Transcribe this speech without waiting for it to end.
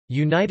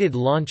United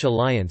Launch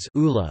Alliance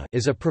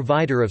is a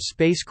provider of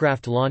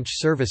spacecraft launch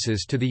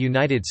services to the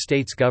United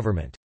States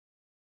government.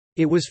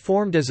 It was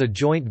formed as a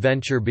joint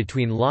venture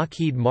between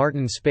Lockheed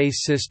Martin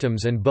Space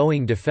Systems and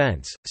Boeing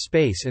Defense,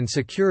 Space and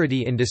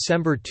Security in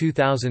December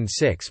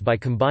 2006 by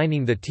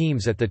combining the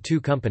teams at the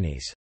two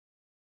companies.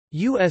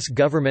 U.S.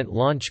 government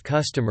launch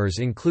customers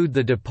include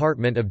the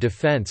Department of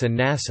Defense and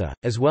NASA,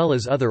 as well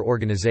as other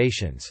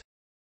organizations.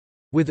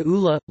 With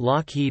ULA,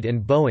 Lockheed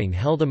and Boeing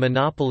held a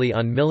monopoly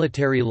on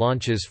military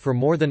launches for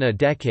more than a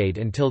decade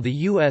until the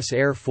U.S.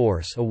 Air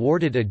Force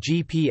awarded a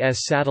GPS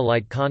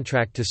satellite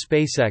contract to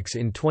SpaceX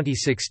in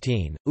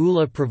 2016.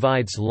 ULA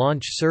provides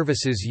launch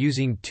services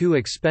using two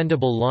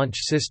expendable launch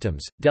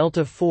systems,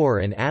 Delta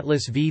IV and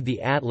Atlas V.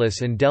 The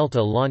Atlas and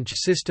Delta launch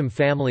system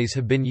families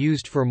have been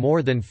used for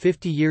more than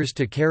 50 years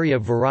to carry a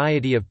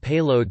variety of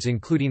payloads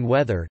including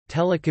weather,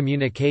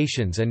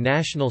 telecommunications and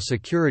national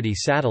security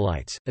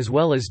satellites, as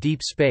well as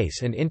deep space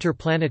and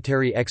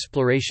interplanetary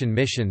exploration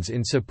missions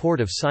in support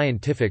of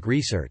scientific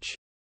research.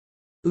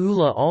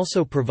 ULA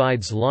also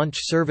provides launch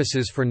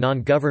services for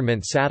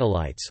non-government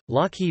satellites.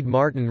 Lockheed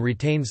Martin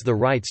retains the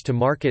rights to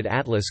market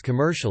Atlas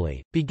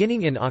commercially.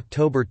 Beginning in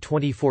October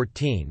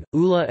 2014,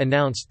 ULA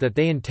announced that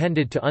they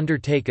intended to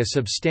undertake a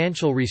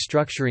substantial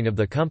restructuring of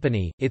the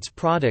company, its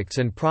products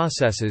and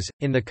processes,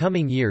 in the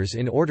coming years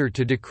in order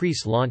to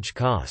decrease launch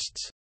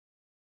costs.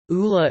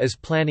 ULA is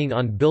planning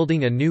on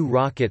building a new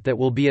rocket that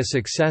will be a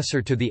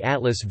successor to the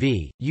Atlas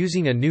V,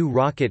 using a new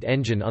rocket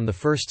engine on the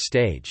first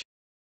stage.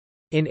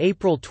 In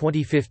April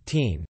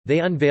 2015, they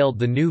unveiled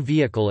the new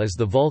vehicle as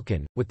the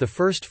Vulcan, with the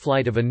first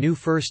flight of a new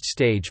first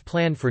stage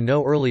planned for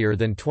no earlier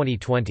than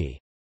 2020.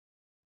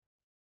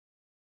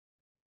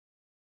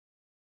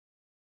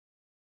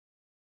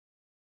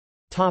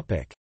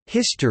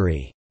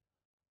 History.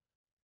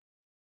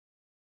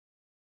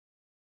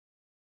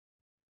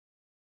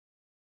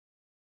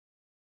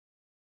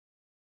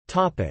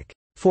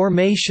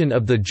 Formation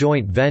of the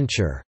joint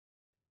venture.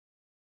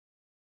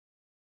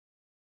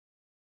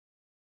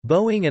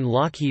 Boeing and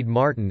Lockheed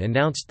Martin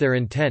announced their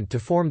intent to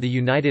form the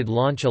United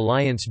Launch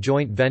Alliance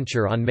joint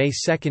venture on May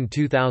 2,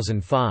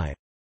 2005.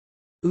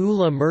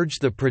 ULA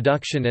merged the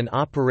production and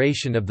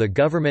operation of the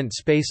government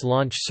space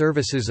launch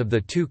services of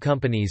the two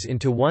companies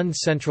into one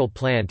central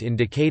plant in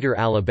Decatur,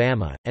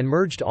 Alabama, and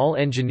merged all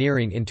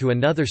engineering into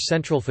another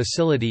central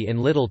facility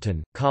in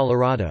Littleton,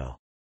 Colorado.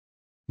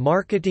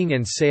 Marketing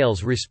and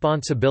sales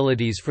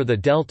responsibilities for the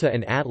Delta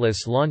and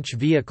Atlas launch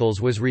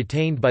vehicles was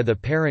retained by the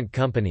parent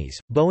companies,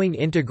 Boeing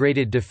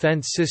Integrated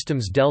Defense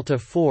Systems Delta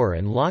IV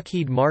and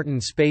Lockheed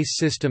Martin Space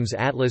Systems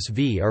Atlas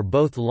V are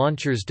both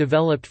launchers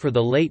developed for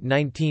the late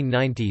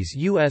 1990s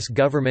U.S.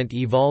 government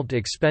Evolved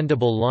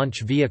Expendable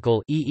Launch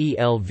Vehicle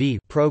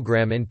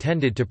program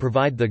intended to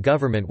provide the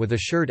government with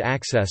assured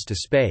access to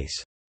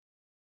space.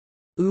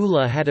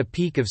 ULA had a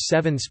peak of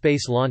 7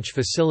 space launch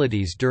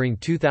facilities during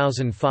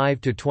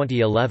 2005 to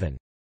 2011.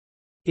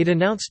 It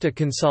announced a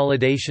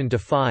consolidation to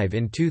 5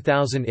 in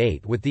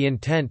 2008 with the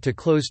intent to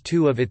close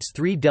 2 of its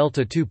 3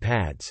 Delta II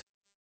pads,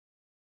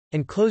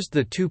 and closed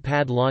the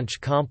 2-pad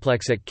launch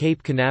complex at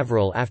Cape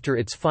Canaveral after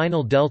its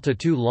final Delta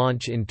II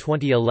launch in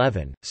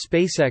 2011.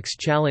 SpaceX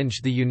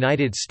challenged the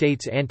United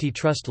States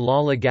antitrust law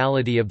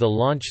legality of the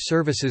launch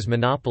services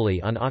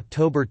monopoly on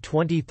October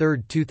 23,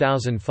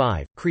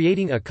 2005,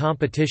 creating a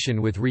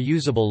competition with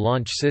reusable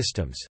launch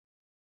systems.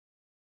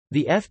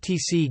 The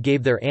FTC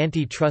gave their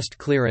antitrust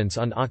clearance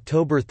on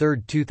October 3,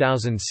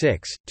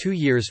 2006, 2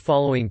 years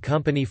following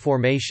company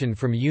formation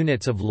from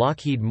units of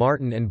Lockheed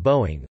Martin and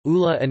Boeing.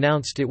 ULA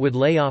announced it would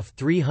lay off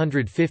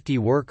 350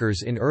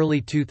 workers in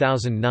early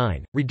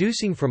 2009,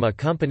 reducing from a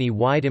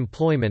company-wide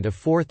employment of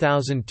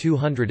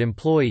 4,200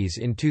 employees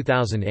in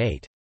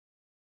 2008.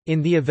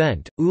 In the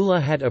event,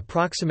 ULA had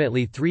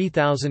approximately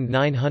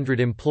 3,900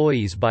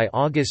 employees by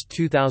August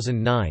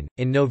 2009.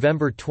 In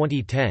November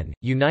 2010,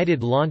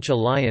 United Launch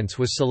Alliance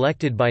was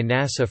selected by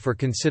NASA for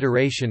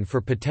consideration for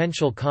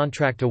potential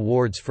contract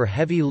awards for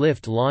heavy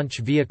lift launch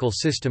vehicle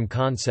system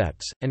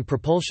concepts and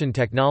propulsion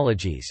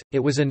technologies. It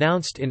was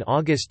announced in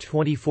August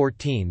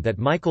 2014 that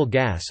Michael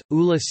Gass,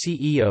 ULA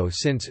CEO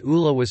since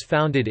ULA was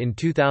founded in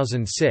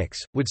 2006,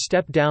 would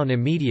step down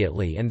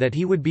immediately and that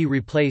he would be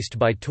replaced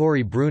by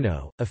Tory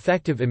Bruno,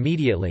 effective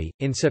immediately.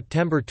 In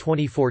September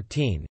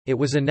 2014, it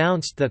was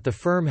announced that the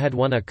firm had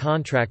won a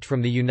contract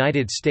from the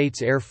United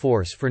States Air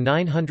Force for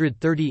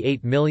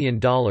 $938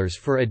 million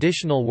for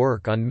additional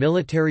work on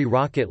military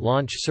rocket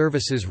launch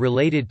services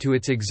related to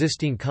its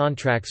existing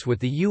contracts with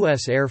the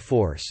U.S. Air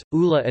Force.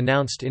 ULA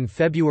announced in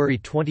February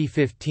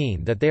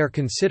 2015 that they are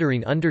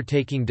considering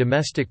undertaking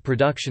domestic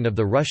production of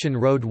the Russian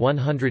Rode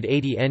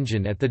 180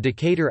 engine at the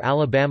Decatur,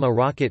 Alabama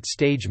rocket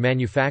stage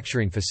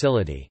manufacturing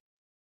facility.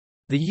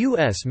 The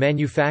U.S.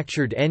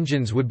 manufactured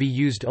engines would be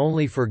used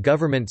only for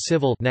government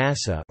civil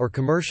NASA or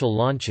commercial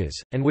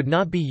launches, and would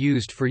not be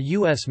used for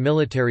U.S.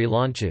 military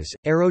launches.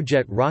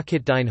 Aerojet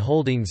Rocketdyne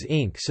Holdings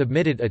Inc.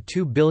 submitted a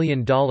 $2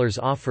 billion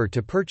offer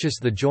to purchase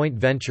the joint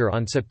venture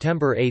on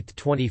September 8,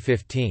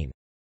 2015.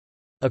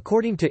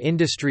 According to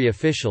industry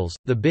officials,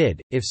 the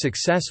bid, if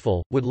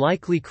successful, would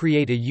likely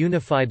create a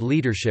unified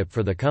leadership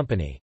for the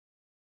company.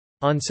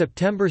 On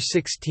September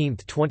 16,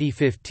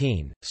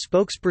 2015,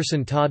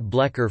 spokesperson Todd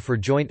Blecker for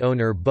joint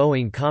owner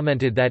Boeing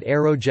commented that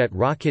Aerojet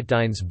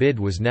Rocketdyne's bid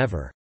was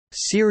never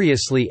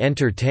seriously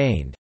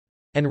entertained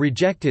and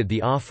rejected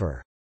the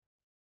offer.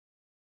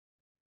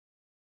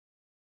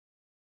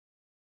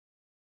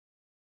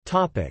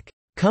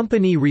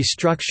 Company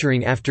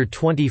restructuring after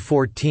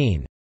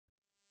 2014.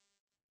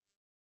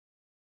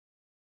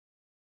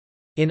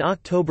 In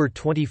October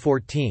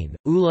 2014,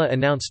 ULA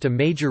announced a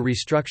major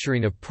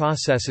restructuring of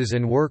processes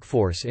and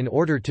workforce in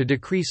order to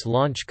decrease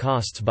launch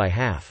costs by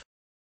half.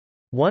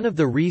 One of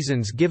the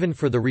reasons given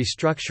for the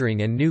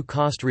restructuring and new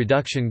cost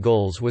reduction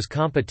goals was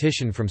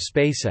competition from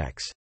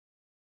SpaceX.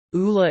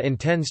 ULA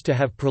intends to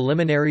have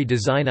preliminary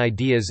design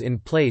ideas in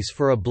place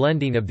for a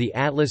blending of the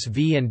Atlas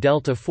V and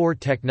Delta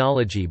IV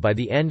technology by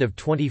the end of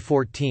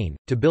 2014,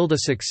 to build a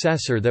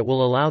successor that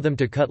will allow them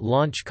to cut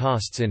launch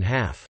costs in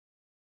half.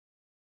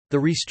 The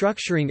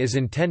restructuring is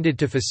intended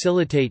to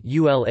facilitate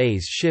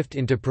ULA's shift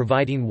into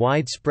providing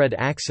widespread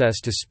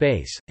access to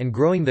space, and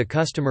growing the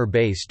customer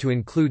base to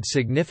include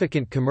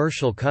significant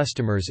commercial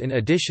customers in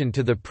addition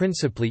to the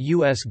principally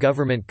U.S.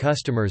 government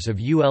customers of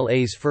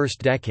ULA's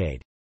first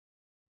decade.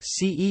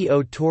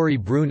 CEO Tory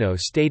Bruno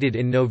stated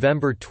in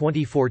November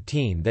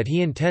 2014 that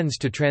he intends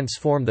to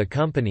transform the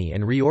company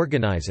and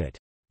reorganize it,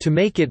 to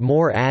make it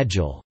more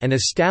agile, and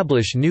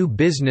establish new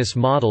business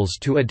models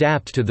to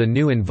adapt to the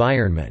new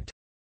environment.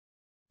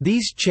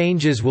 These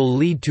changes will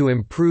lead to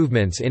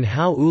improvements in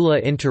how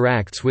ULA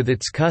interacts with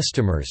its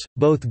customers,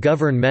 both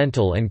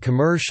governmental and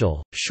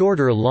commercial,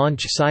 shorter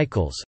launch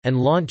cycles,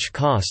 and launch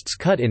costs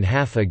cut in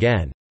half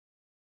again.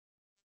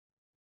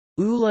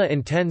 ULA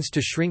intends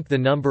to shrink the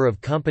number of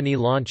company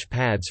launch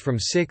pads from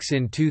 6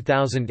 in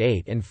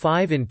 2008 and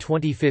 5 in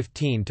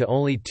 2015 to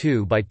only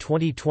 2 by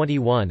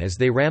 2021 as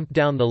they ramp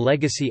down the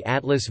legacy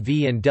Atlas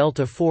V and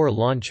Delta IV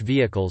launch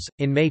vehicles.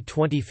 In May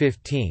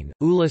 2015,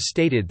 ULA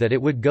stated that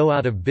it would go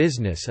out of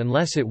business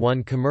unless it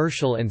won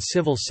commercial and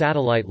civil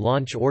satellite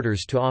launch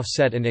orders to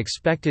offset an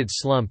expected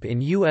slump in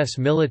U.S.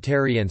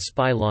 military and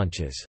spy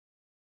launches.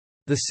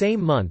 The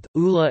same month,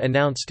 ULA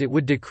announced it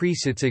would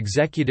decrease its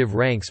executive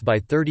ranks by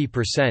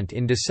 30%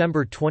 in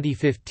December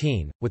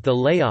 2015, with the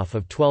layoff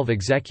of 12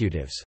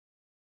 executives.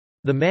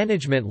 The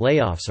management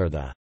layoffs are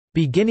the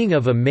beginning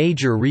of a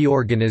major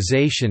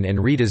reorganization and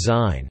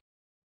redesign,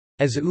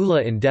 as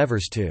ULA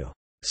endeavors to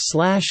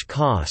slash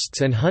costs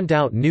and hunt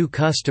out new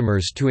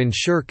customers to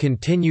ensure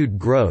continued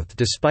growth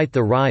despite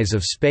the rise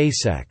of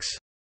SpaceX.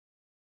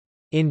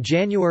 In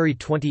January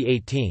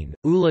 2018,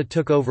 ULA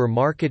took over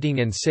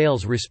marketing and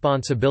sales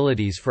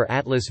responsibilities for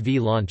Atlas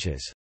V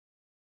launches.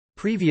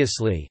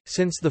 Previously,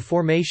 since the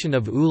formation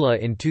of ULA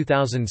in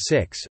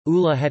 2006,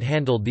 ULA had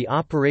handled the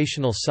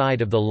operational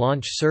side of the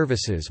launch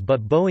services,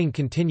 but Boeing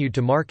continued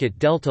to market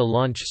Delta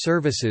launch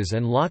services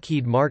and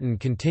Lockheed Martin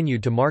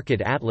continued to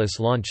market Atlas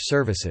launch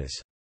services.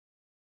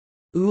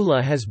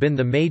 ULA has been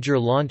the major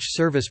launch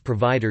service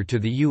provider to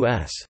the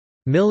U.S.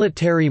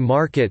 military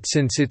market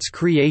since its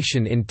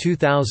creation in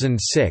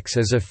 2006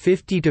 as a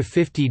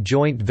 50-50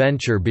 joint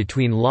venture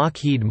between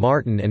Lockheed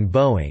Martin and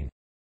Boeing.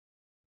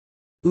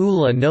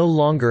 ULA no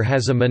longer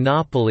has a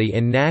monopoly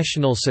in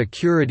national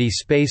security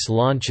space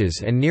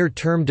launches, and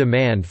near-term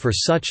demand for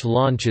such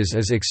launches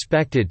is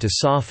expected to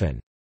soften.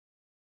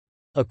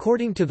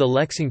 According to the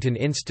Lexington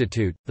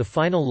Institute, the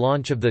final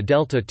launch of the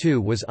Delta II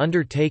was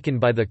undertaken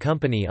by the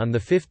company on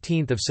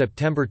 15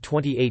 September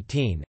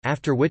 2018,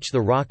 after which the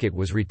rocket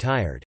was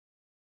retired.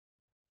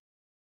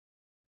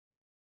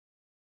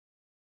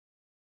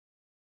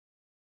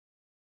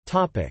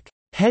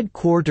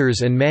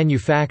 Headquarters and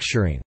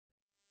manufacturing.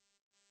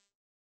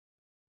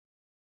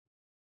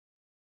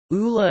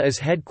 ULA is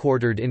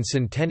headquartered in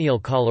Centennial,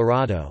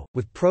 Colorado,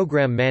 with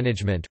program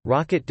management,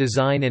 rocket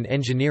design and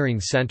engineering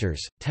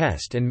centers,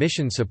 test and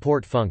mission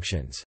support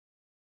functions.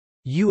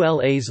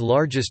 ULA's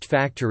largest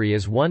factory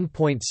is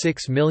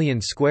 1.6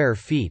 million square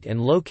feet and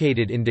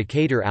located in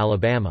Decatur,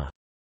 Alabama.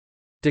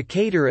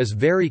 Decatur is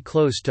very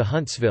close to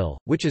Huntsville,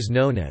 which is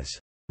known as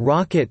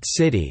Rocket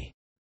City,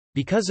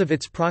 because of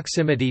its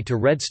proximity to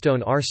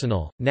Redstone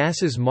Arsenal,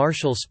 NASA's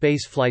Marshall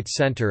Space Flight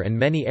Center and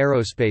many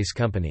aerospace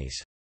companies.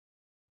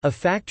 A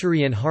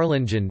factory in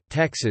Harlingen,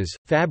 Texas,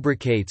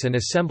 fabricates and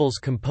assembles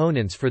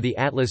components for the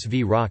Atlas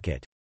V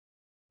rocket.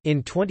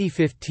 In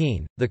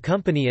 2015, the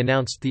company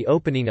announced the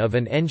opening of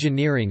an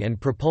engineering and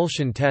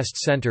propulsion test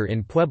center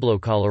in Pueblo,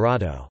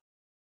 Colorado.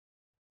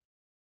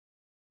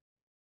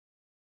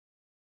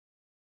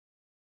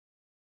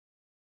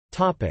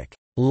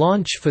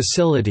 Launch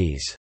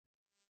facilities.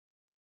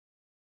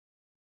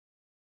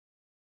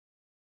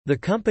 The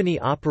company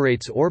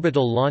operates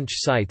orbital launch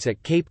sites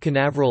at Cape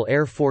Canaveral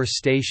Air Force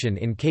Station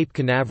in Cape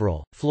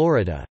Canaveral,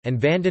 Florida,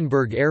 and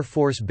Vandenberg Air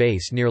Force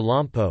Base near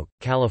Lompoc,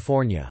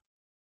 California.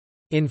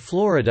 In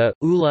Florida,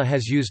 ULA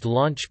has used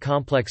Launch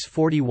Complex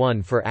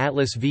 41 for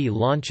Atlas V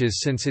launches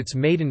since its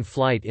maiden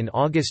flight in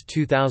August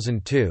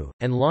 2002,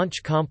 and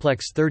Launch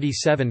Complex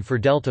 37 for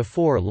Delta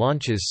IV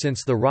launches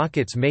since the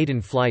rocket's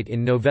maiden flight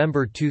in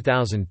November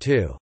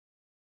 2002.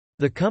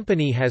 The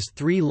company has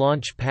 3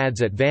 launch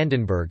pads at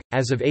Vandenberg,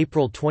 as of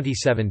April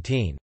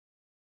 2017.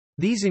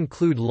 These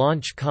include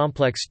Launch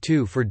Complex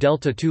 2 for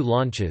Delta II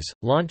launches,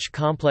 Launch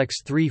Complex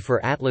 3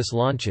 for Atlas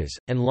launches,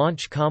 and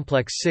Launch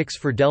Complex 6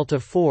 for Delta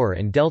IV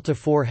and Delta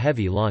IV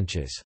Heavy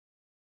launches.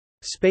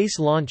 Space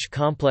Launch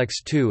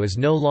Complex 2 is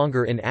no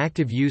longer in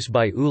active use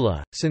by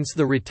ULA, since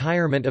the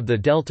retirement of the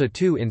Delta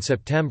II in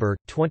September.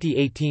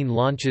 2018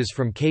 launches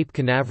from Cape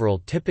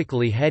Canaveral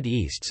typically head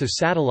east so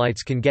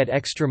satellites can get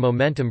extra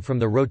momentum from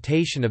the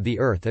rotation of the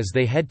Earth as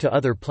they head to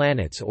other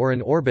planets or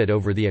in orbit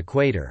over the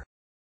equator.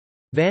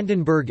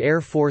 Vandenberg Air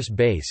Force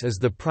Base is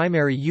the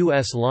primary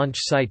U.S. launch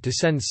site to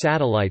send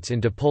satellites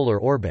into polar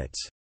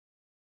orbits.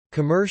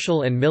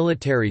 Commercial and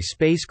military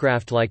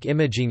spacecraft like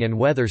imaging and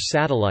weather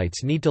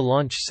satellites need to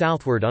launch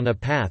southward on a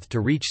path to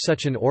reach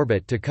such an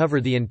orbit to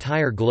cover the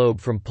entire globe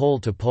from pole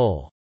to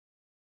pole.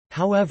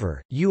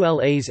 However,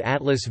 ULA's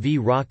Atlas V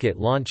rocket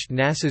launched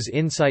NASA's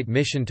InSight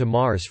mission to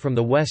Mars from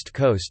the West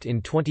Coast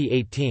in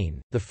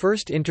 2018, the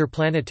first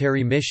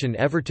interplanetary mission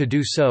ever to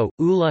do so.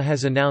 ULA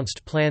has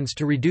announced plans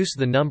to reduce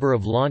the number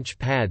of launch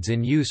pads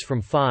in use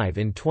from 5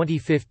 in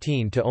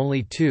 2015 to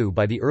only 2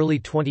 by the early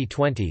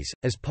 2020s,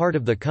 as part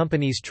of the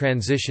company's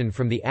transition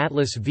from the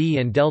Atlas V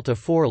and Delta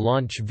IV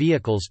launch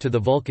vehicles to the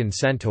Vulcan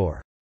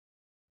Centaur.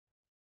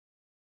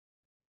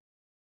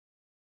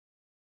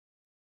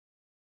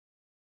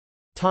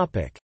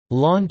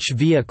 Launch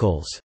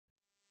vehicles.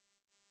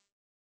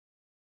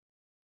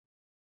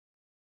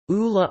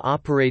 ULA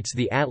operates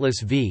the Atlas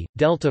V,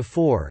 Delta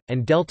IV,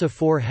 and Delta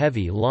IV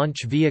Heavy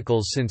launch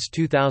vehicles since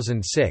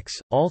 2006,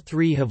 all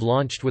 3 have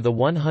launched with a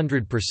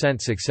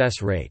 100%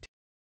 success rate.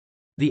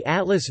 The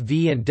Atlas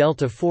V and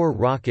Delta IV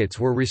rockets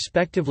were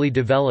respectively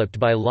developed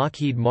by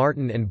Lockheed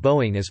Martin and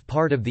Boeing as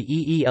part of the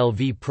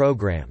EELV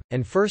program,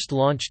 and first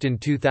launched in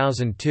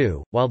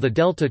 2002, while the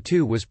Delta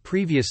II was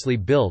previously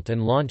built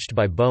and launched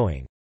by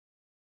Boeing.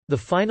 The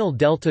final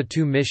Delta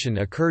II mission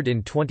occurred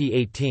in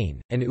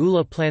 2018, and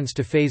ULA plans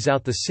to phase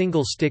out the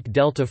single-stick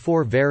Delta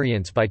IV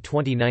variants by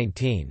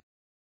 2019.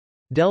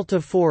 Delta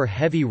IV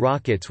Heavy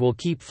rockets will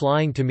keep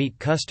flying to meet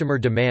customer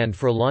demand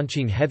for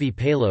launching heavy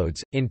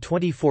payloads. In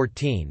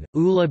 2014,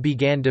 ULA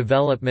began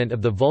development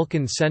of the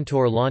Vulcan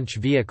Centaur launch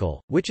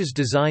vehicle, which is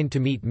designed to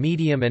meet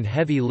medium and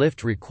heavy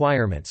lift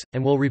requirements,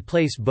 and will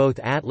replace both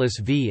Atlas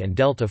V and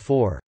Delta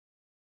IV.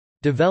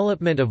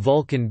 Development of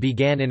Vulcan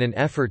began in an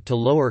effort to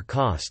lower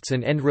costs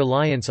and end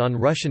reliance on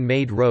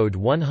Russian-made RD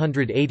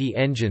 180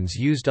 engines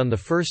used on the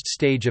first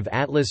stage of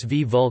Atlas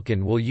V.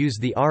 Vulcan will use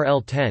the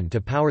RL-10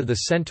 to power the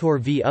Centaur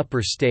V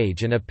upper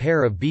stage and a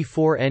pair of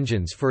B-4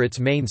 engines for its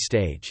main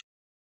stage.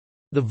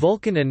 The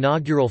Vulcan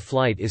inaugural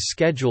flight is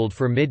scheduled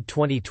for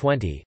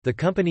mid-2020. The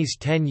company's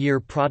 10-year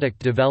product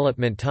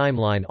development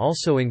timeline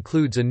also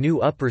includes a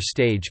new upper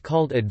stage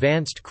called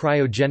Advanced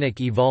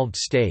Cryogenic Evolved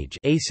Stage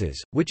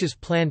 (ACES), which is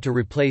planned to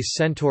replace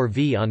Centaur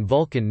V on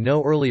Vulcan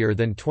no earlier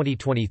than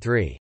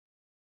 2023.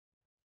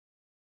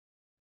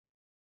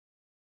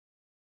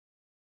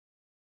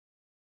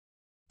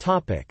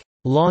 Topic: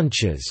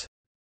 Launches.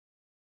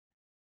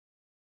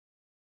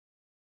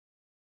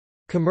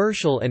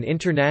 Commercial and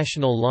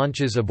international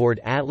launches aboard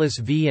Atlas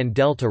V and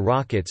Delta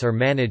rockets are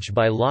managed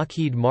by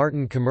Lockheed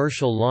Martin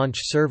Commercial Launch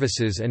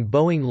Services and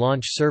Boeing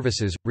Launch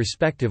Services,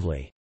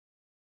 respectively.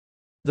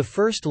 The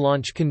first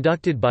launch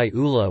conducted by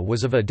ULA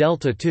was of a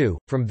Delta II,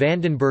 from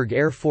Vandenberg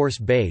Air Force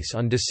Base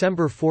on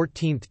December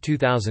 14,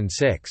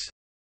 2006.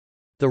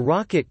 The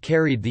rocket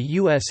carried the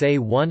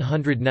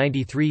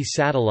USA-193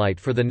 satellite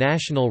for the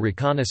National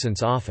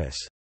Reconnaissance Office.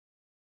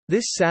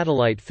 This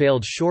satellite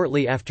failed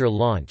shortly after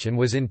launch and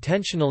was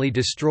intentionally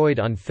destroyed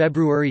on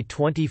February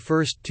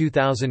 21,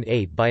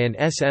 2008 by an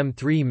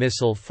SM-3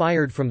 missile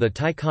fired from the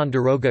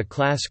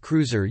Ticonderoga-class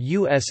cruiser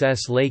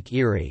USS Lake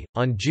Erie.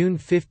 On June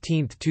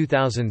 15,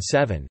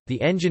 2007,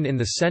 the engine in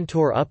the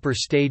Centaur upper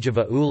stage of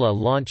a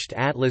ULA-launched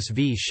Atlas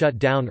V shut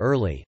down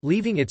early,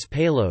 leaving its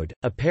payload,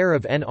 a pair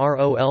of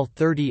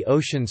NROL-30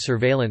 ocean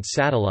surveillance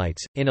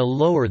satellites, in a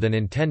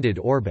lower-than-intended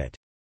orbit.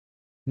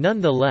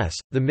 Nonetheless,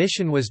 the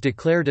mission was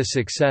declared a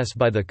success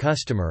by the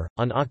customer.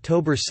 On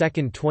October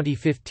 2,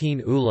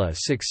 2015, ULA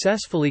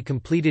successfully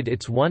completed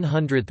its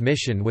 100th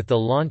mission with the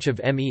launch of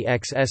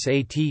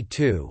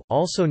MEXSAT-2,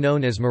 also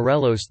known as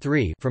Morelos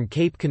 3, from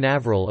Cape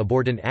Canaveral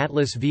aboard an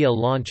Atlas V. A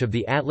launch of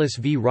the Atlas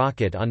V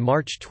rocket on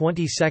March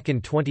 22,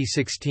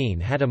 2016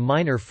 had a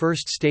minor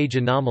first-stage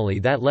anomaly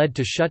that led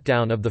to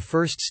shutdown of the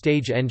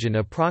first-stage engine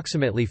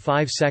approximately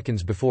 5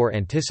 seconds before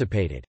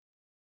anticipated.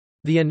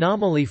 The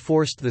anomaly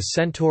forced the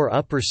Centaur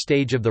upper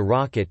stage of the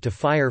rocket to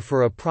fire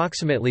for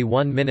approximately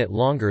 1 minute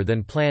longer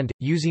than planned,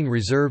 using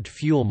reserved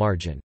fuel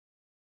margin.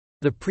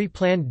 The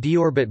pre-planned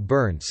deorbit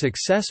burn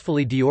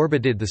successfully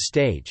deorbited the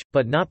stage,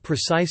 but not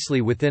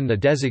precisely within the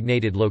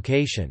designated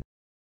location.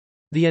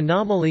 The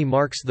anomaly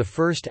marks the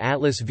first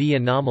Atlas V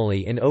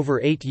anomaly in over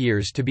 8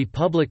 years to be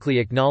publicly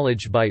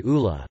acknowledged by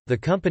ULA. The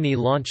company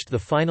launched the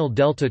final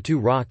Delta II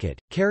rocket,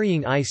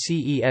 carrying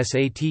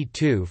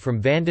ICESAT-2 from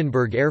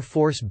Vandenberg Air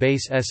Force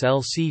Base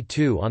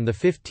SLC-2 on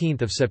 15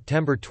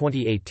 September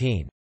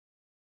 2018.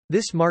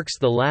 This marks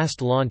the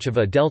last launch of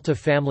a Delta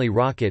family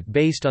rocket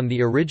based on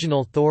the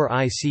original Thor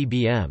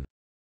ICBM.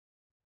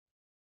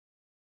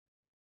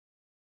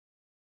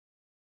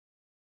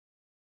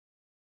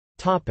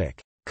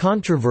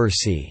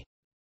 Controversy.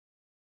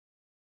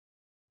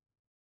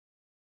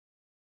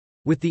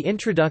 With the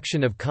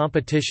introduction of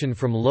competition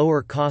from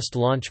lower-cost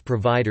launch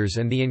providers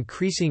and the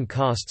increasing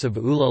costs of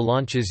ULA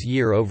launches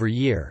year over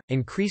year,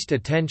 increased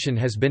attention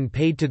has been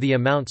paid to the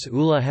amounts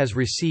ULA has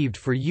received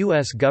for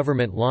U.S.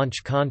 government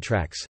launch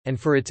contracts, and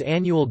for its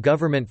annual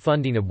government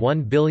funding of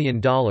 $1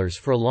 billion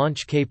for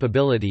launch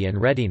capability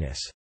and readiness.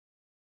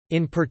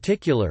 In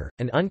particular,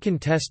 an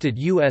uncontested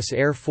U.S.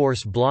 Air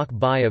Force block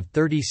buy of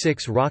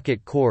 36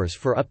 rocket cores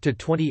for up to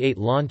 28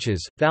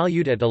 launches,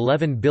 valued at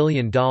 $11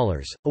 billion,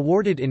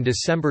 awarded in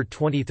December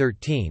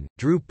 2013,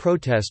 drew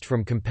protest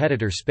from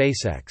competitor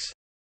SpaceX.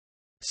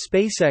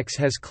 SpaceX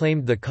has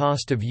claimed the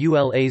cost of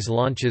ULA's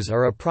launches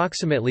are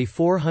approximately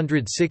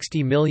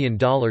 $460 million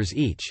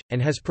each,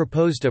 and has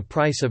proposed a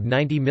price of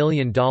 $90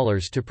 million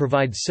to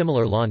provide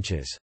similar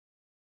launches.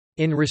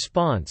 In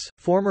response,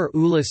 former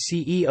ULA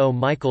CEO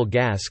Michael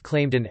Gass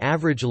claimed an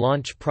average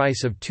launch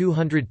price of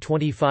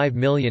 $225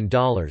 million,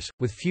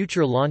 with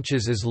future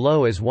launches as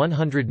low as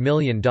 $100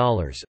 million.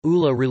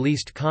 ULA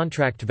released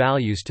contract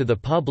values to the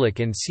public,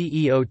 and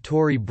CEO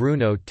Tory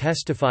Bruno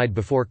testified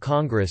before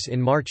Congress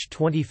in March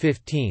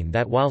 2015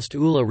 that whilst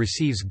ULA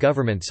receives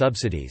government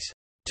subsidies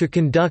to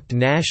conduct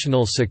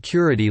national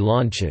security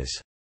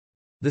launches,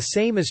 the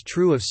same is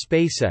true of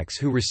SpaceX,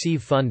 who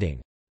receive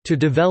funding to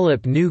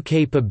develop new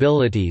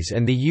capabilities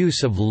and the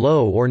use of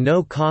low or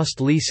no-cost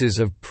leases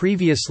of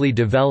previously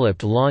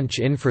developed launch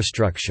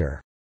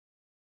infrastructure.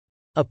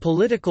 A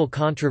political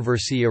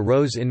controversy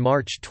arose in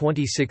March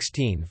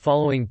 2016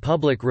 following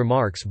public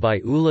remarks by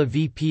ULA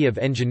VP of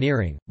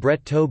Engineering,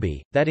 Brett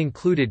Tobey, that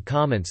included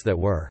comments that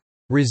were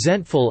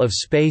resentful of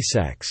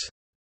SpaceX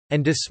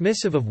and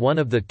dismissive of one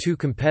of the two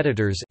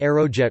competitors,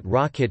 Aerojet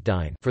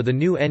Rocketdyne, for the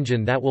new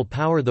engine that will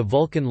power the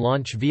Vulcan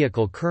launch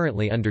vehicle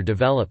currently under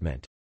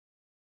development.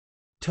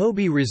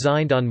 Tobey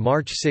resigned on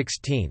March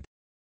 16.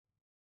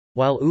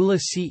 While ULA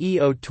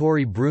CEO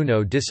Tory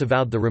Bruno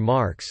disavowed the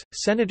remarks,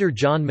 Senator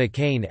John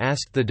McCain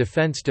asked the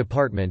Defense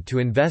Department to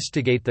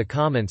investigate the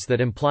comments that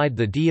implied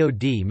the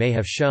DoD may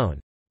have shown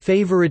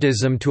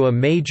favoritism to a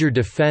major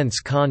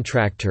defense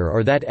contractor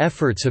or that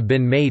efforts have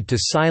been made to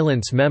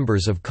silence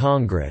members of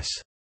Congress.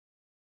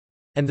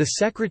 And the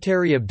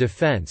Secretary of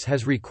Defense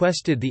has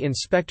requested the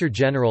Inspector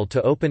General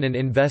to open an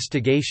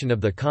investigation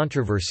of the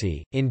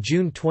controversy. In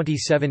June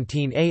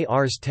 2017,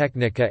 Ars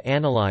Technica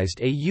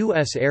analyzed a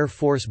U.S. Air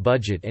Force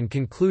budget and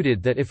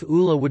concluded that if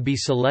ULA would be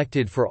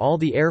selected for all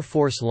the Air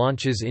Force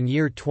launches in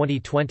year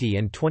 2020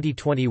 and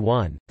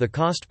 2021, the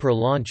cost per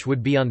launch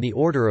would be on the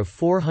order of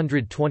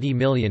 $420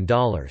 million.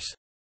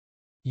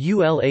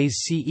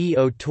 ULA's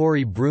CEO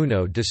Tory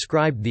Bruno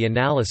described the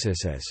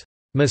analysis as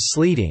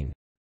misleading.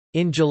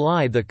 In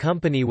July, the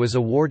company was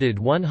awarded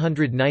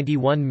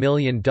 $191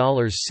 million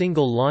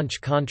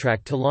single-launch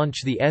contract to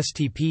launch the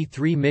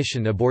STP-3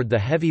 mission aboard the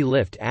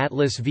heavy-lift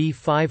Atlas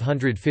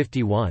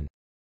V-551.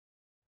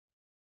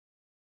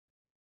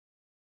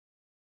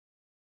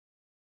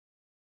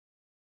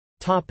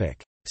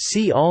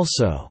 See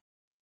also: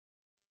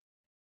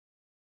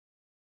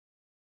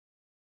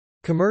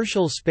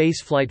 Commercial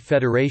Spaceflight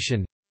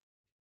Federation,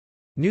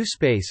 New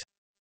Space,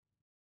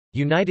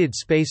 United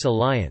Space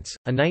Alliance,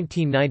 a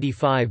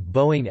 1995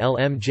 Boeing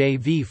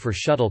LMJV for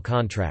shuttle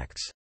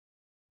contracts.